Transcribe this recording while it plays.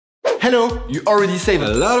Hello! You already save a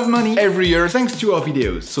lot of money every year thanks to our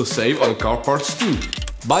videos, so save on car parts too.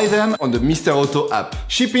 Buy them on the Mr. Auto app.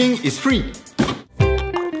 Shipping is free.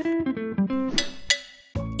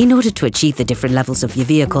 In order to achieve the different levels of your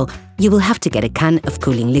vehicle, you will have to get a can of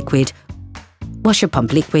cooling liquid, washer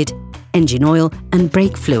pump liquid, engine oil and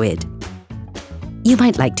brake fluid. You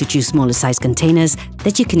might like to choose smaller size containers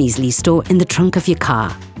that you can easily store in the trunk of your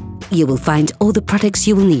car. You will find all the products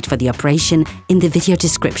you will need for the operation in the video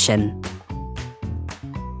description.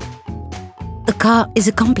 A car is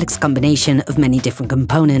a complex combination of many different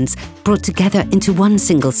components brought together into one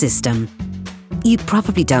single system. You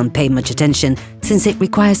probably don't pay much attention since it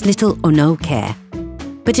requires little or no care.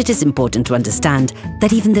 But it is important to understand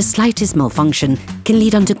that even the slightest malfunction can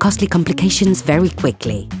lead on to costly complications very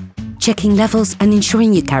quickly. Checking levels and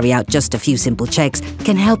ensuring you carry out just a few simple checks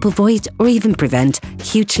can help avoid or even prevent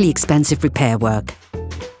hugely expensive repair work.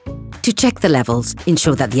 To check the levels,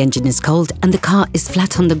 ensure that the engine is cold and the car is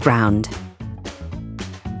flat on the ground.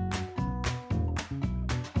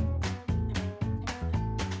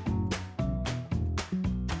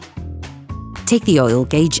 Take the oil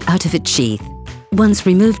gauge out of its sheath. Once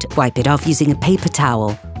removed, wipe it off using a paper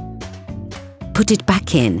towel. Put it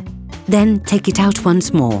back in, then take it out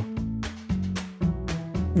once more.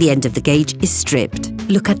 The end of the gauge is stripped.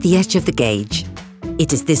 Look at the edge of the gauge.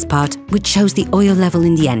 It is this part which shows the oil level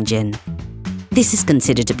in the engine. This is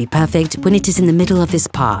considered to be perfect when it is in the middle of this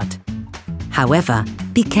part. However,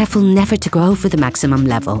 be careful never to go over the maximum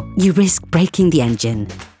level. You risk breaking the engine.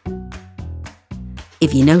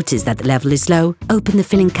 If you notice that the level is low, open the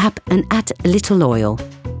filling cap and add a little oil.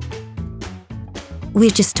 We're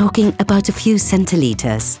just talking about a few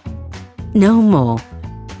centiliters. No more.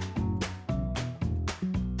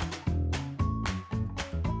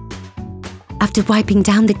 After wiping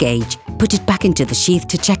down the gauge, put it back into the sheath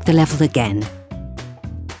to check the level again.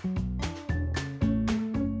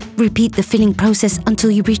 Repeat the filling process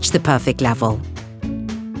until you reach the perfect level.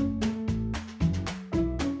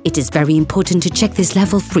 It is very important to check this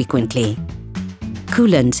level frequently.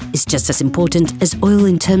 Coolant is just as important as oil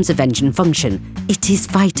in terms of engine function. It is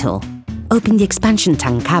vital. Open the expansion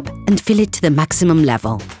tank cap and fill it to the maximum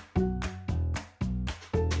level.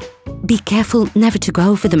 Be careful never to go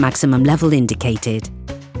over the maximum level indicated.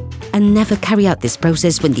 And never carry out this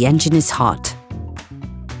process when the engine is hot.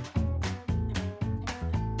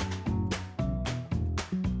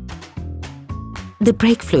 The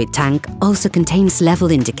brake fluid tank also contains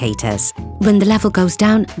level indicators. When the level goes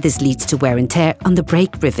down, this leads to wear and tear on the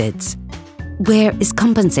brake rivets. Wear is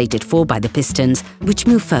compensated for by the pistons, which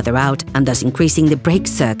move further out and thus increasing the brake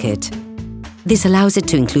circuit. This allows it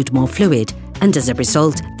to include more fluid, and as a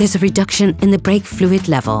result, there's a reduction in the brake fluid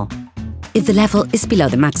level. If the level is below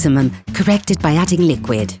the maximum, correct it by adding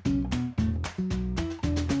liquid.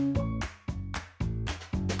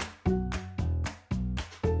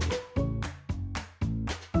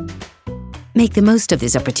 Make the most of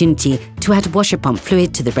this opportunity to add washer pump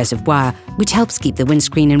fluid to the reservoir, which helps keep the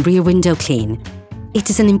windscreen and rear window clean.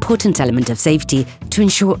 It is an important element of safety to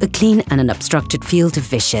ensure a clean and unobstructed field of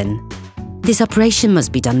vision. This operation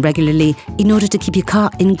must be done regularly in order to keep your car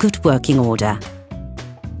in good working order.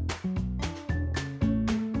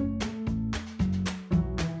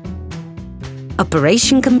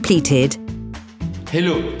 Operation completed.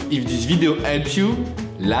 Hello, if this video helps you,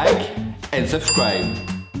 like and subscribe.